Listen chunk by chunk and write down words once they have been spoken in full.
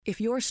If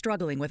you're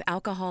struggling with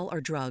alcohol or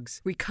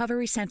drugs,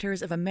 Recovery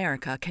Centers of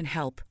America can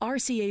help.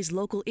 RCA's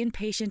local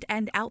inpatient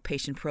and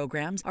outpatient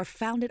programs are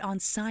founded on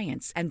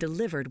science and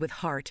delivered with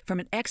heart from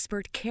an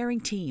expert caring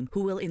team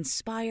who will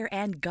inspire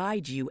and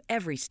guide you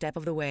every step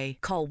of the way.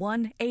 Call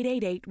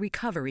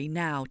 1-888-RECOVERY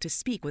now to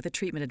speak with a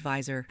treatment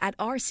advisor. At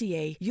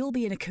RCA, you'll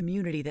be in a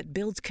community that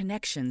builds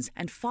connections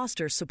and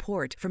fosters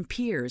support from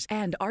peers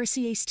and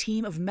RCA's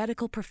team of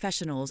medical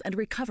professionals and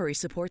recovery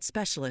support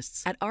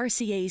specialists. At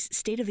RCA's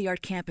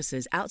state-of-the-art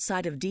campuses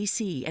outside of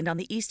D.C. and on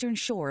the eastern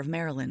shore of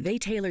Maryland, they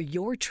tailor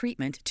your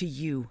treatment to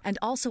you and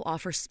also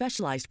offer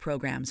specialized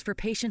programs for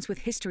patients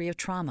with history of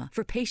trauma,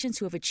 for patients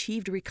who have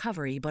achieved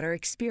recovery but are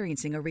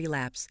experiencing a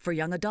relapse, for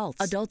young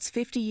adults, adults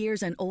 50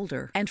 years and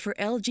older, and for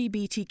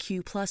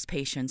LGBTQ plus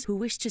patients who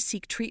wish to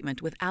seek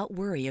treatment without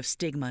worry of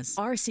stigmas.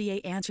 RCA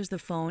answers the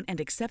phone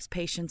and accepts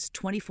patients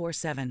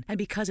 24/7. And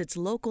because it's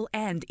local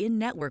and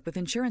in-network with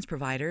insurance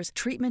providers,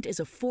 treatment is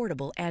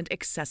affordable and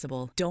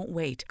accessible. Don't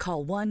wait.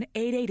 Call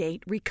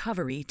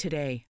 1-888-RECOVERY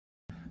today.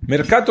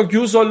 Mercato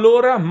chiuso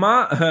allora,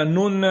 ma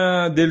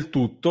non del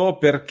tutto,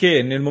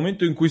 perché nel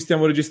momento in cui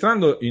stiamo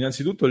registrando,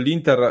 innanzitutto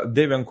l'Inter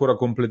deve ancora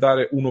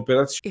completare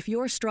un'operazione. If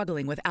you're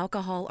struggling with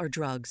alcohol or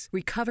drugs,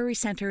 Recovery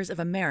Centers of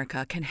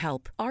America can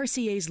help.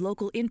 RCA's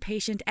local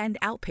inpatient and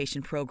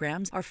outpatient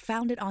programs are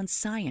founded on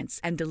science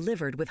and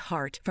delivered with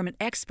heart from an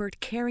expert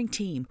caring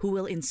team who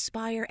will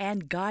inspire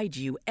and guide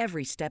you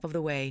every step of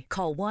the way.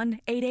 Call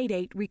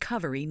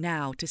 1-888-RECOVERY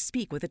now to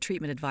speak with a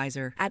treatment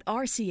advisor. At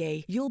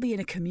RCA, you'll be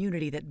in a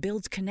community that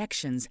builds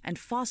connections and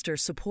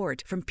fosters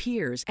support from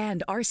peers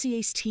and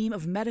RCA's team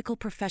of medical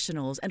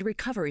professionals and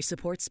recovery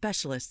support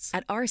specialists.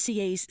 At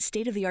RCA's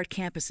state-of-the-art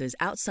campuses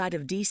outside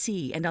of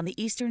D.C. and on the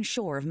eastern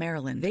shore of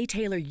Maryland, they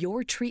tailor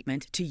your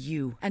treatment to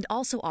you and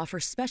also offer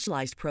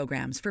specialized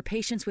programs for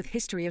patients with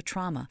history of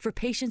trauma, for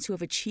patients who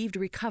have achieved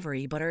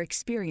recovery but are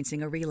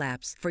experiencing a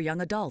relapse, for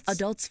young adults,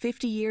 adults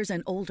 50 years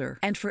and older,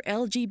 and for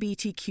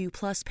LGBTQ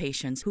plus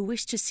patients who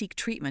wish to seek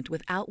treatment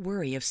without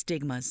worry of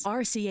stigmas.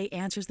 RCA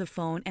answers the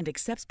phone and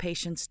accepts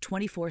patients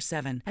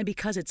 24/7. And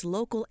because it's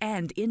local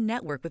and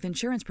in-network with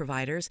insurance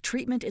providers,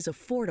 treatment is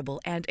affordable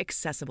and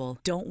accessible.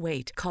 Don't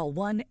wait. Call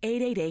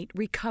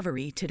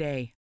 1-888-RECOVERY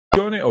today.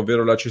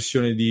 Ovvero la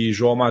cessione di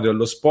João Mario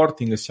allo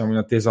Sporting, siamo in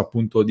attesa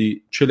appunto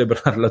di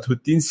celebrarla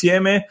tutti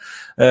insieme,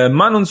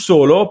 ma non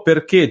solo,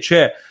 perché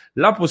c'è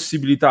la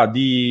possibilità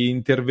di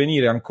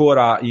intervenire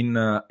ancora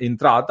in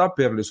entrata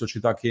per le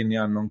società che ne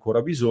hanno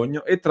ancora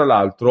bisogno. E tra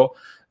l'altro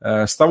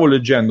stavo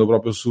leggendo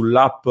proprio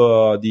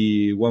sull'app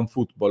di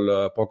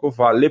OneFootball poco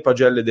fa le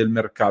pagelle del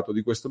mercato,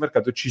 di questo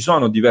mercato. Ci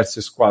sono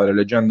diverse squadre,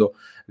 leggendo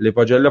le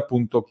pagelle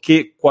appunto,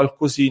 che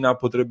qualcosina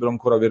potrebbero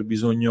ancora aver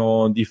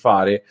bisogno di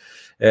fare.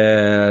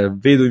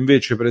 Vedo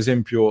invece per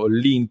esempio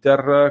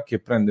l'Inter che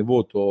prende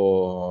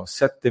voto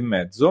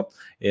 7,5,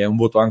 è un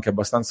voto anche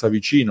abbastanza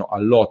vicino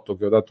all'8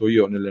 che ho dato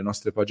io nelle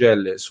nostre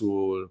pagelle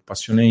sul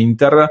Passione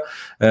Inter.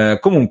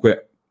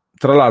 Comunque,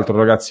 tra l'altro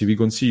ragazzi, vi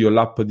consiglio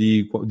l'app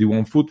di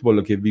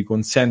OneFootball, che vi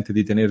consente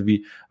di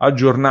tenervi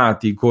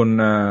aggiornati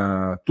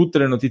con tutte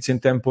le notizie in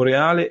tempo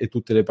reale e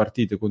tutte le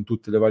partite con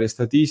tutte le varie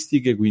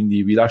statistiche,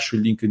 quindi vi lascio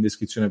il link in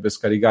descrizione per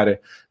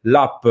scaricare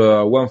l'app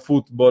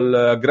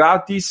OneFootball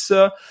gratis.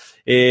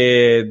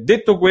 E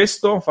detto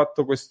questo,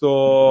 fatto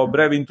questo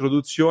breve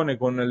introduzione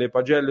con le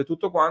pagelle e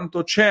tutto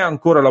quanto, c'è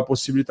ancora la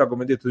possibilità,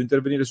 come detto, di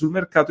intervenire sul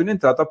mercato in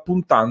entrata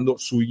puntando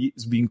sugli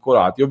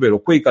svincolati,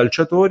 ovvero quei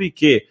calciatori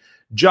che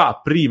già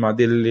prima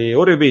delle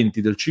ore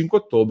 20 del 5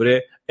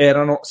 ottobre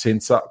erano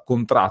senza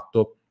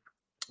contratto.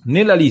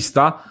 Nella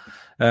lista,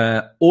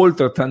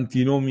 oltre a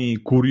tanti nomi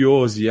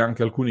curiosi,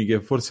 anche alcuni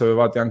che forse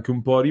avevate anche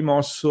un po'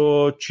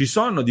 rimosso, ci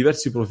sono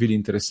diversi profili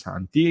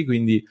interessanti,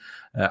 quindi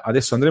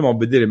adesso andremo a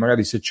vedere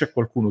magari se c'è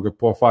qualcuno che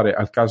può fare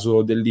al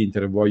caso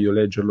dell'Inter. Voglio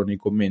leggerlo nei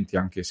commenti,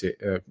 anche se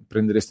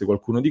prendereste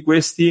qualcuno di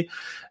questi,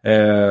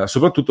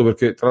 soprattutto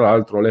perché tra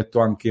l'altro ho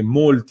letto anche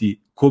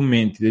molti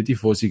commenti dei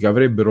tifosi che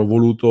avrebbero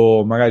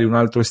voluto magari un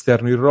altro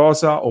esterno in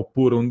rosa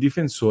oppure un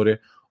difensore,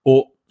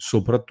 o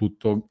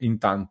soprattutto in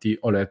tanti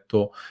ho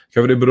letto che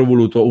avrebbero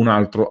voluto un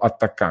altro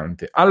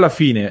attaccante. Alla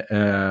fine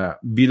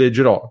vi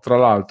leggerò tra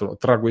l'altro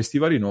tra questi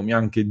vari nomi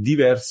anche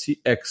diversi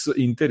ex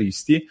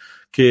interisti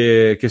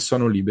che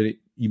sono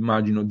liberi.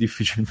 Immagino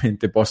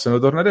difficilmente possano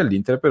tornare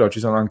all'Inter, però ci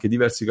sono anche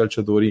diversi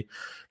calciatori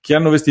che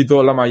hanno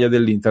vestito la maglia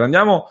dell'Inter.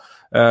 Andiamo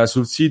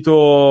sul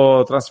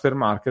sito Transfer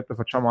Market,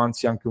 facciamo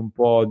anzi anche un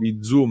po' di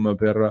zoom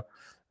per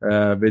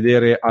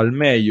vedere al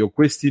meglio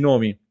questi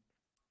nomi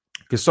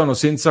che sono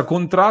senza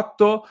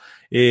contratto,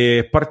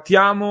 e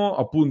partiamo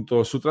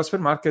appunto su Transfer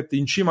Market.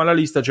 In cima alla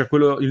lista c'è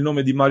il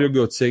nome di Mario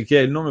Götze, che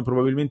è il nome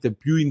probabilmente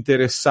più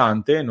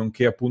interessante,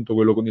 nonché appunto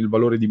quello con il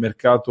valore di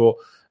mercato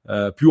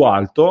più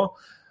alto.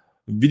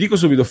 Vi dico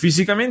subito,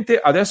 fisicamente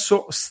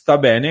adesso sta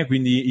bene,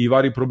 quindi i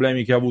vari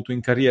problemi che ha avuto in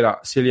carriera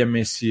se li ha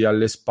messi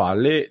alle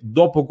spalle.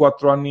 Dopo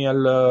 4 anni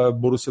al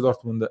Borussia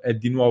Dortmund è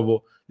di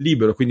nuovo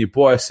libero, quindi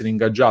può essere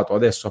ingaggiato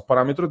adesso a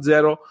parametro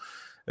zero.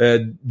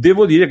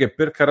 Devo dire che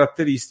per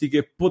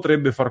caratteristiche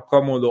potrebbe far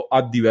comodo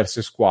a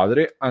diverse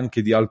squadre,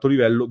 anche di alto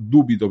livello.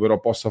 Dubito però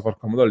possa far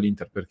comodo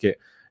all'Inter, perché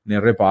nel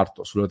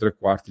reparto. Sulle tre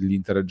quarti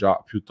l'Inter è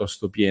già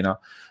piuttosto piena.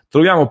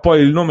 Troviamo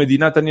poi il nome di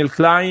Nathaniel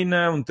Klein,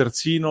 un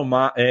terzino,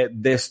 ma è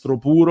destro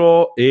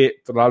puro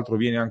e tra l'altro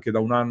viene anche da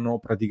un anno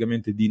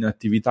praticamente di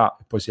inattività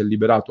e poi si è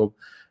liberato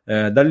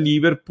dal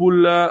Liverpool.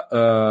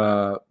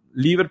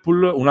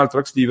 Un altro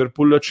ex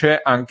Liverpool, c'è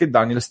anche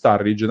Daniel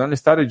Sturridge. Daniel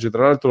Sturridge,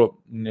 tra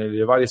l'altro,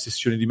 nelle varie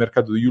sessioni di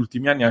mercato degli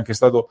ultimi anni è anche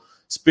stato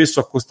spesso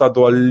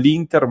accostato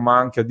all'Inter, ma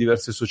anche a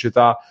diverse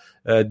società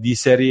di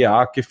Serie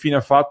A. Che fine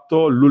ha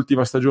fatto?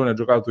 L'ultima stagione ha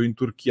giocato in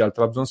Turchia al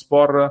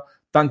Trabzonspor,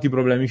 tanti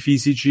problemi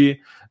fisici,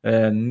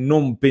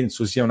 non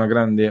penso sia una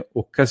grande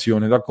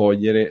occasione da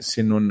cogliere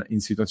se non in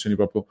situazioni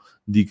proprio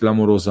di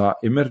clamorosa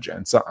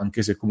emergenza,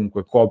 anche se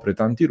comunque copre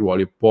tanti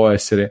ruoli e può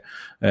essere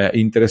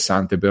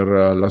interessante per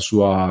la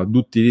sua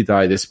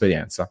duttilità ed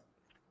esperienza.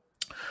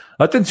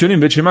 Attenzione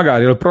invece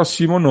magari al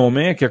prossimo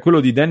nome, che è quello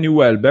di Danny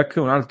Welbeck,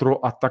 un altro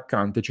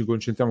attaccante. Ci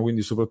concentriamo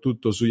quindi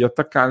soprattutto sugli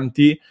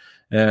attaccanti.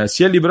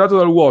 Si è liberato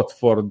dal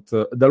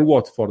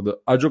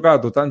Watford, ha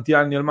giocato tanti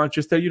anni al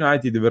Manchester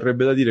United,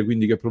 verrebbe da dire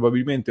quindi che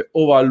probabilmente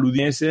o va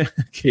all'Udinese,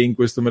 che in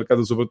questo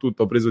mercato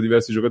soprattutto ha preso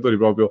diversi giocatori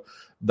proprio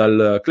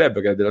dal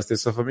club che è della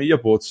stessa famiglia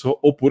Pozzo,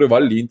 oppure va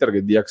all'Inter,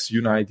 che di ex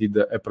United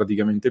è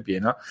praticamente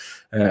piena.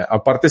 A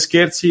parte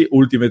scherzi,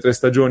 ultime 3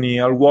 stagioni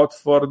al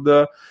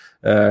Watford,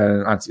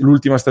 anzi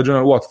l'ultima stagione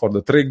al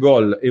Watford 3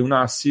 gol e un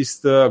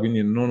assist,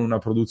 quindi non una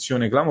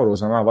produzione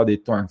clamorosa, ma va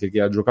detto anche che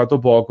ha giocato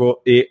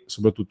poco e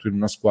soprattutto in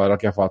una squadra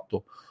che ha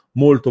fatto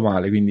molto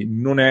male, quindi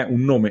non è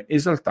un nome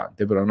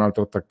esaltante, però è un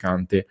altro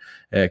attaccante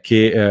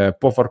che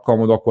può far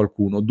comodo a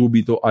qualcuno,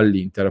 dubito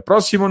all'Inter.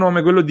 Prossimo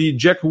nome, quello di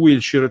Jack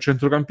Wilshere,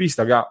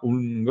 centrocampista che ha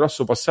un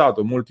grosso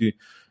passato, molti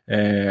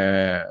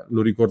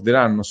lo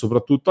ricorderanno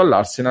soprattutto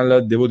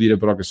all'Arsenal. Devo dire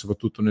però che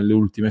soprattutto nelle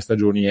ultime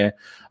stagioni è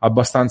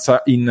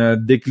abbastanza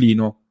in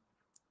declino.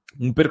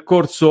 Un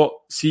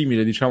percorso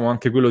simile, diciamo,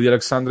 anche quello di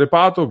Alexandre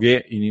Pato,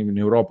 che in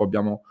Europa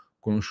abbiamo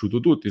conosciuto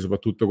tutti,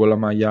 soprattutto con la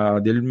maglia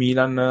del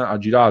Milan. Ha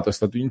girato, è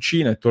stato in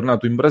Cina, è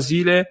tornato in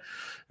Brasile.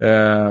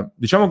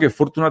 Diciamo che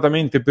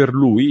fortunatamente per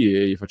lui,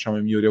 e gli facciamo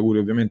i migliori auguri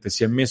ovviamente,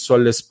 si è messo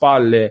alle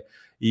spalle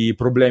i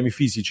problemi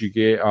fisici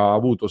che ha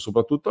avuto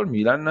soprattutto al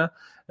Milan.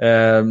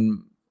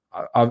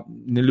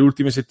 Nelle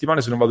ultime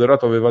settimane, se non vado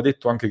errato, aveva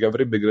detto anche che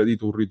avrebbe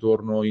gradito un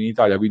ritorno in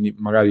Italia, quindi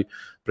magari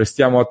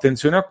prestiamo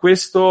attenzione a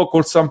questo.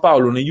 Col San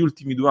Paolo negli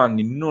ultimi 2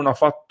 anni non ha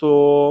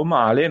fatto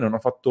male, non ha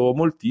fatto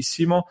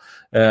moltissimo,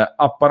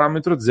 a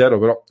parametro zero,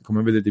 però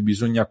come vedete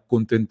bisogna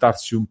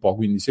accontentarsi un po',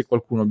 quindi se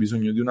qualcuno ha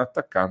bisogno di un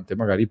attaccante,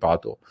 magari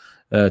Pato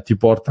ti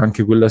porta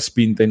anche quella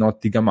spinta in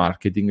ottica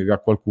marketing che a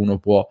qualcuno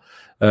può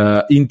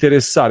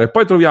interessare.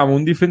 Poi troviamo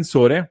un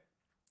difensore,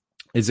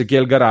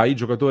 Ezequiel Garay,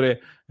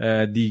 giocatore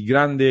di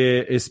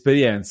grande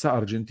esperienza,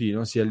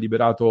 argentino, si è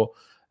liberato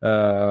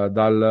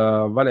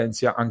dal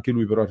Valencia, anche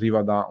lui però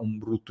arriva da un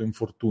brutto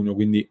infortunio,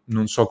 quindi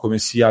non so come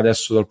sia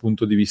adesso dal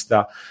punto di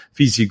vista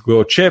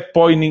fisico. C'è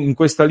poi in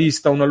questa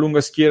lista una lunga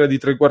schiera di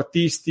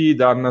trequartisti,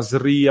 da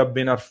Nasri a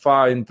Ben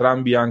Arfa,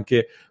 entrambi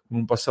anche con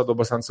un passato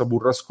abbastanza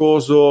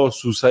burrascoso,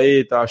 su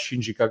Saeta,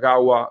 Shinji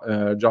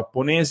Kagawa,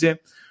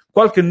 giapponese.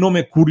 Qualche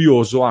nome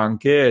curioso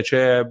anche,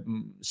 c'è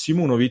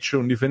Simunovic,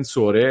 un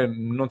difensore,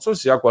 non so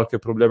se ha qualche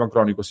problema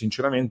cronico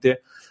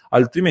sinceramente,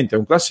 altrimenti è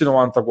un classe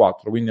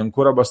 94, quindi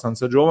ancora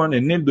abbastanza giovane.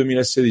 Nel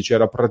 2016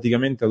 era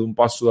praticamente ad un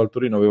passo dal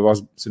Torino, aveva,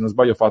 se non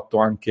sbaglio, fatto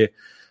anche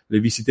le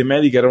visite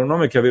mediche. Era un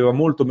nome che aveva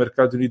molto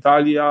mercato in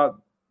Italia,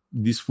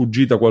 di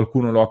sfuggita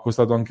qualcuno lo ha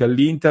accostato anche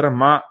all'Inter,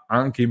 ma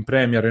anche in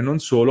Premier e non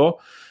solo.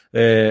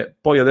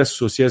 Poi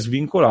adesso si è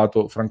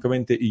svincolato,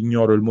 francamente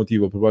ignoro il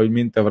motivo,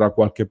 probabilmente avrà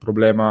qualche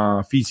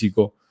problema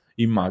fisico,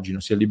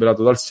 immagino. Si è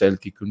liberato dal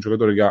Celtic, un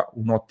giocatore che ha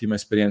un'ottima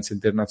esperienza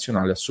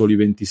internazionale a soli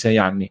 26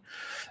 anni.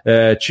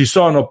 Ci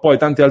sono poi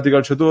tanti altri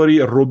calciatori,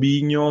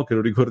 Robinho, che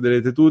lo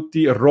ricorderete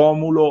tutti,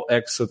 Romulo,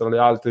 ex tra le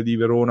altre di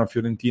Verona,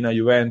 Fiorentina,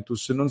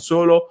 Juventus e non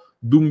solo,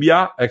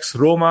 Doumbia, ex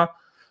Roma.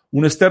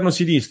 Un esterno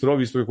sinistro,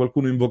 visto che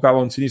qualcuno invocava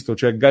un sinistro,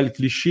 cioè Gaël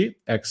Clichy,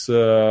 ex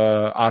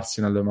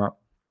Arsenal, ma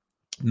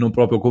non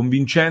proprio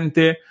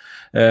convincente.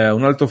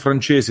 Un altro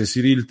francese,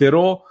 Cyril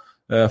Theroux,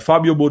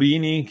 Fabio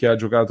Borini, che ha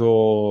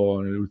giocato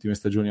nelle ultime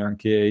stagioni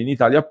anche in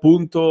Italia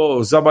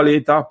appunto,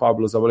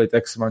 Pablo Zabaleta,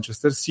 ex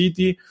Manchester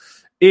City,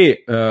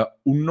 e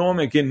un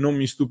nome che non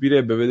mi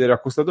stupirebbe vedere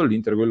accostato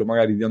all'Inter, quello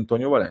magari di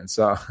Antonio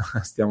Valencia.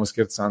 Stiamo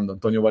scherzando,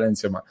 Antonio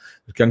Valencia, ma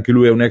perché anche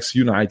lui è un ex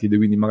United,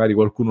 quindi magari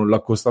qualcuno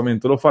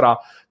l'accostamento lo farà,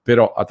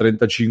 però ha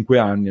 35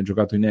 anni, ha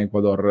giocato in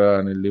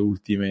Ecuador negli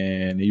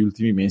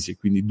ultimi mesi,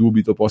 quindi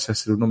dubito possa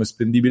essere un nome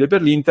spendibile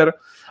per l'Inter,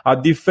 a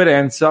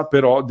differenza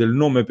però del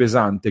nome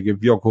pesante che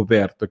vi ho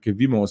coperto e che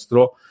vi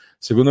mostro.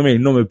 Secondo me il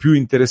nome più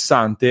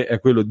interessante è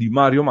quello di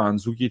Mario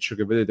Mandzukic,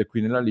 che vedete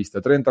qui nella lista,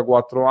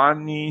 34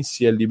 anni,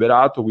 si è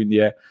liberato, quindi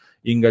è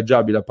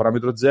ingaggiabile a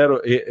parametro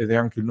zero ed è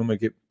anche il nome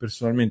che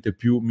personalmente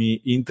più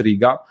mi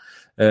intriga.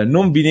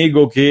 Non vi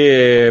nego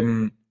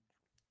che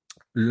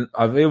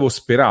avevo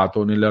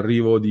sperato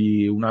nell'arrivo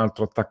di un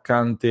altro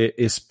attaccante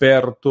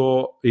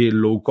esperto e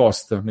low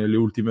cost nelle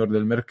ultime ore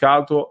del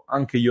mercato.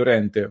 Anche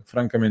Llorente,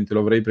 francamente,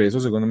 lo avrei preso,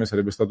 secondo me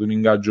sarebbe stato un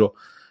ingaggio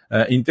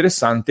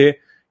interessante.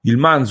 il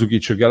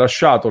Mandzukic che ha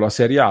lasciato la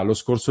Serie A lo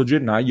scorso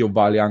gennaio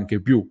vale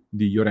anche più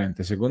di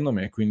Llorente, secondo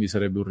me, quindi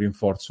sarebbe un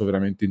rinforzo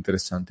veramente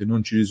interessante.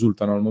 Non ci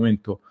risultano al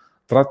momento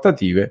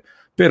trattative,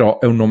 però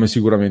è un nome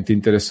sicuramente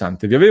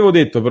interessante. Vi avevo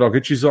detto però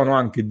che ci sono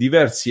anche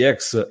diversi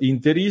ex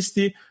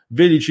interisti,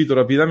 ve li cito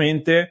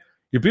rapidamente.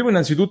 Il primo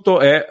innanzitutto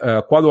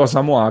è Kwadwo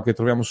Asamoah, che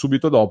troviamo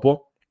subito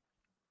dopo,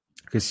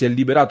 che si è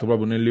liberato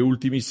proprio nelle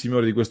ultimissime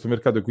ore di questo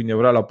mercato e quindi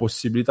avrà la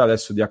possibilità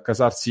adesso di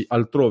accasarsi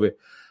altrove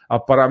a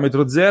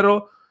parametro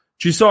zero.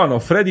 Ci sono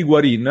Freddy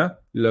Guarin,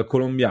 il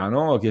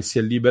colombiano, che si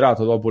è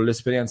liberato dopo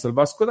l'esperienza al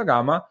Vasco da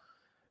Gama,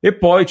 e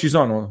poi ci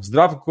sono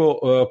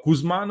Zdravko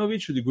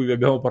Kuzmanovic, di cui vi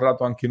abbiamo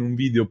parlato anche in un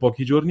video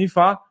pochi giorni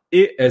fa,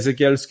 e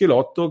Ezequiel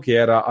Schelotto, che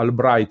era al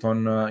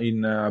Brighton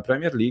in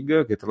Premier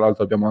League, che tra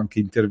l'altro abbiamo anche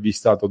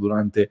intervistato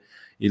durante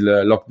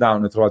il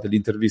lockdown, trovate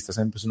l'intervista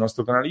sempre sul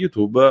nostro canale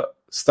YouTube.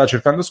 Sta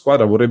cercando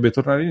squadra, vorrebbe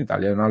tornare in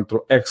Italia, è un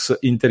altro ex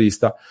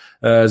interista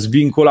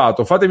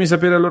svincolato. Fatemi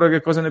sapere allora che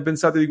cosa ne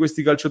pensate di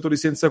questi calciatori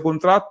senza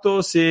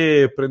contratto,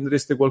 se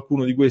prendereste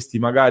qualcuno di questi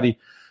magari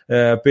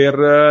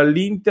per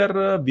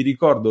l'Inter. Vi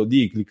ricordo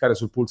di cliccare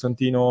sul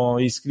pulsantino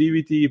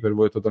iscriviti, per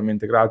voi è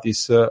totalmente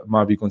gratis,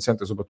 ma vi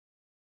consente soprattutto.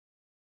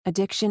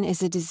 Addiction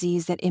is a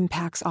disease that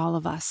impacts all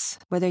of us.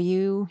 Whether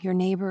you, your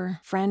neighbor,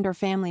 friend, or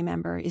family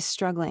member is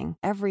struggling,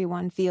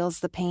 everyone feels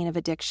the pain of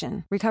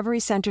addiction.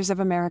 Recovery Centers of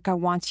America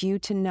wants you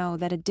to know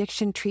that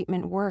addiction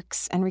treatment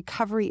works and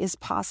recovery is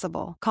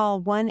possible. Call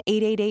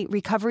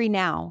 1-888-RECOVERY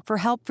now for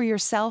help for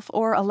yourself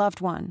or a loved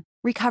one.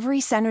 Recovery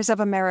Centers of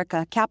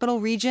America, Capital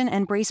Region,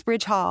 and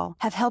Bracebridge Hall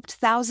have helped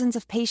thousands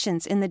of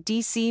patients in the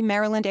D.C.,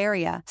 Maryland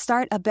area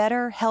start a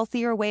better,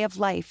 healthier way of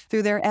life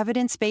through their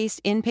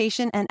evidence-based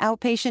inpatient and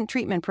outpatient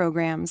treatment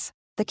programs.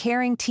 The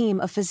caring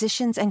team of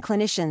physicians and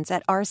clinicians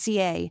at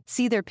RCA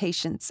see their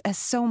patients as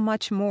so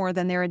much more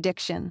than their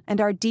addiction and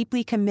are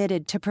deeply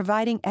committed to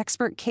providing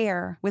expert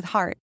care with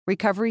heart.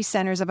 Recovery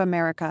Centers of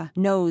America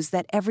knows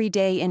that every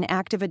day in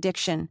active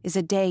addiction is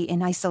a day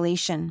in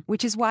isolation,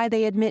 which is why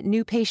they admit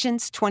new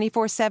patients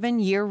 24/7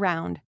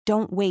 year-round.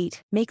 Don't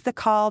wait. Make the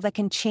call that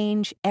can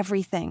change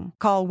everything.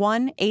 Call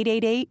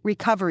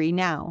 1-888-RECOVERY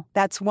now.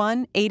 That's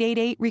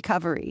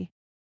 1-888-RECOVERY.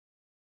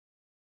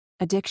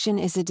 Addiction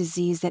is a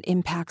disease that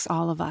impacts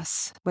all of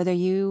us. Whether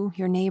you,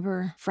 your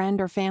neighbor, friend,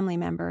 or family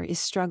member is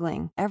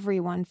struggling,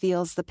 everyone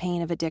feels the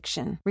pain of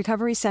addiction.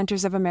 Recovery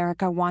Centers of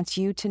America wants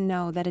you to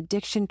know that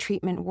addiction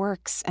treatment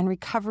works and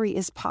recovery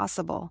is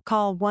possible.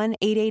 Call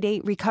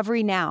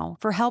 1-888-RECOVERY now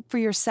for help for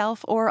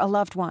yourself or a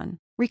loved one.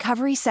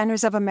 Recovery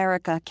Centers of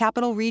America,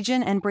 Capital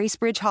Region, and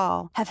Bracebridge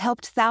Hall have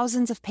helped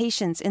thousands of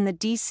patients in the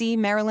D.C.,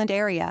 Maryland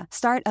area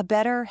start a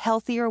better,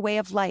 healthier way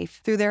of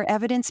life through their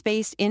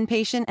evidence-based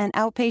inpatient and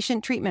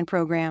outpatient treatment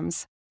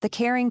programs. The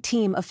caring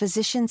team of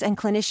physicians and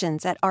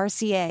clinicians at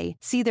RCA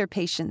see their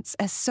patients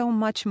as so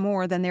much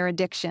more than their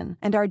addiction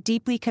and are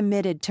deeply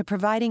committed to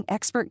providing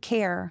expert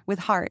care with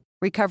heart.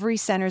 Recovery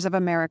Centers of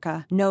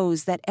America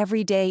knows that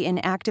every day in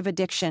active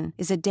addiction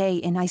is a day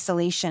in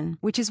isolation,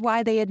 which is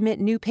why they admit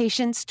new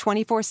patients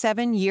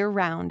 24/7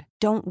 year-round.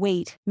 Don't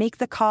wait. Make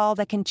the call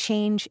that can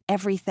change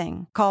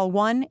everything. Call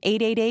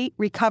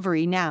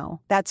 1-888-RECOVERY now.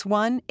 That's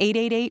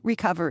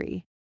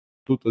 1-888-RECOVERY.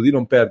 Di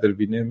non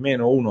perdervi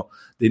nemmeno uno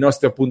dei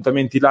nostri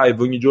appuntamenti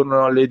live ogni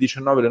giorno alle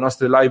 19, le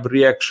nostre live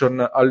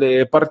reaction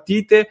alle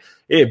partite.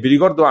 E vi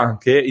ricordo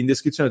anche, in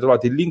descrizione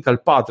trovate il link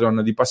al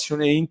Patreon di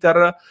Passione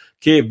Inter,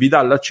 che vi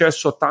dà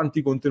l'accesso a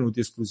tanti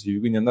contenuti esclusivi,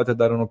 quindi andate a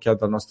dare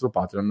un'occhiata al nostro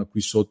Patreon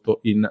qui sotto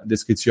in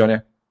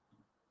descrizione.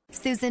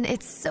 Susan,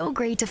 it's so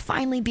great to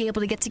finally be able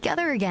to get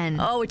together again.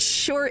 Oh, it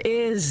sure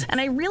is. And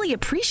I really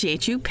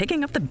appreciate you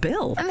picking up the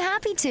bill. I'm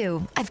happy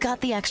to. I've got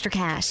the extra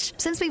cash.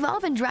 Since we've all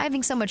been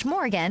driving so much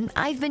more again,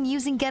 I've been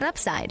using Get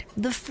Upside,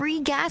 the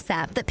free gas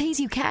app that pays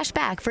you cash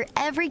back for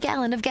every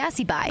gallon of gas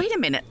you buy. Wait a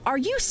minute. Are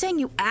you saying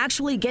you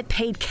actually get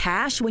paid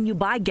cash when you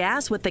buy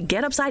gas with the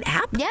Get Upside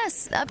app?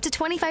 Yes, up to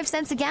 25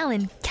 cents a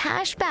gallon.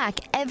 Cash back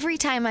every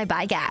time I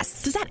buy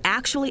gas. Does that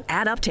actually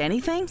add up to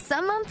anything?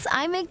 Some months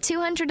I make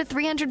 $200 to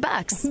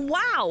 $300.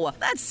 Wow,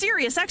 that's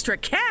serious extra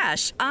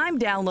cash. I'm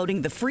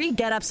downloading the free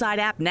Get Upside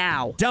app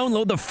now.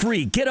 Download the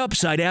free Get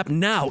Upside app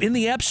now in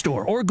the App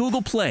Store or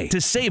Google Play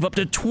to save up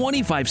to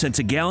 25 cents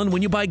a gallon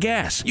when you buy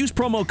gas. Use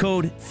promo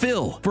code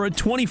PHIL for a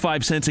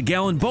 25 cents a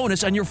gallon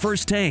bonus on your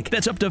first tank.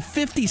 That's up to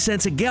 50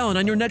 cents a gallon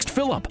on your next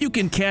fill-up. You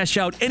can cash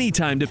out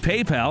anytime to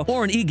PayPal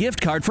or an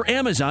e-gift card for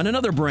Amazon and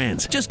other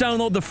brands. Just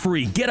download the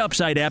free Get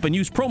Upside app and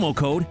use promo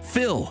code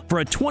PHIL for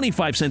a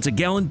 25 cents a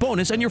gallon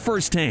bonus on your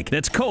first tank.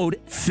 That's code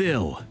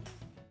PHIL.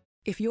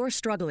 If you're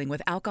struggling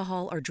with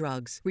alcohol or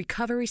drugs,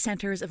 Recovery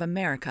Centers of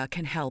America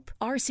can help.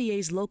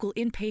 RCA's local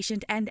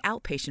inpatient and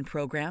outpatient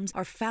programs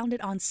are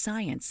founded on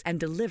science and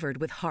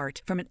delivered with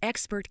heart from an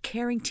expert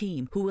caring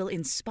team who will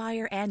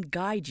inspire and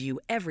guide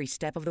you every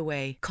step of the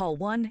way. Call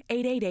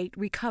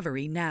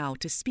 1-888-RECOVERY now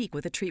to speak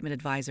with a treatment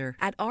advisor.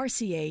 At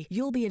RCA,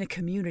 you'll be in a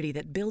community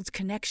that builds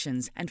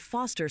connections and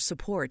fosters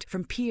support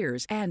from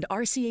peers and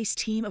RCA's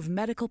team of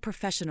medical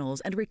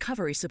professionals and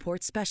recovery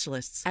support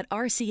specialists. At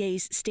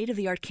RCA's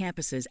state-of-the-art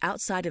campuses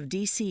outside of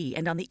D.C.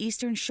 and on the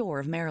Eastern Shore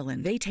of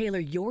Maryland. They tailor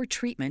your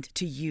treatment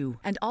to you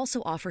and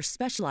also offer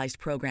specialized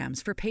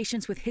programs for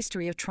patients with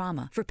history of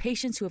trauma, for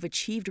patients who have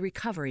achieved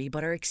recovery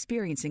but are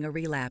experiencing a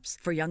relapse,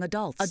 for young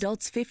adults,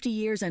 adults 50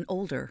 years and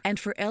older, and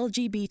for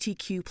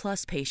LGBTQ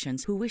plus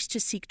patients who wish to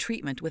seek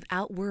treatment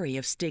without worry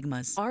of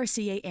stigmas.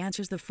 RCA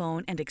answers the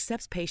phone and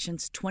accepts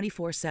patients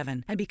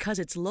 24/7. And because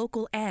it's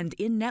local and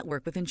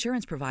in-network with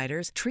insurance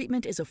providers,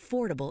 treatment is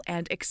affordable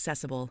and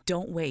accessible.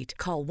 Don't wait.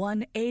 Call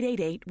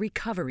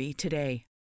 1-888-RECOVERY today.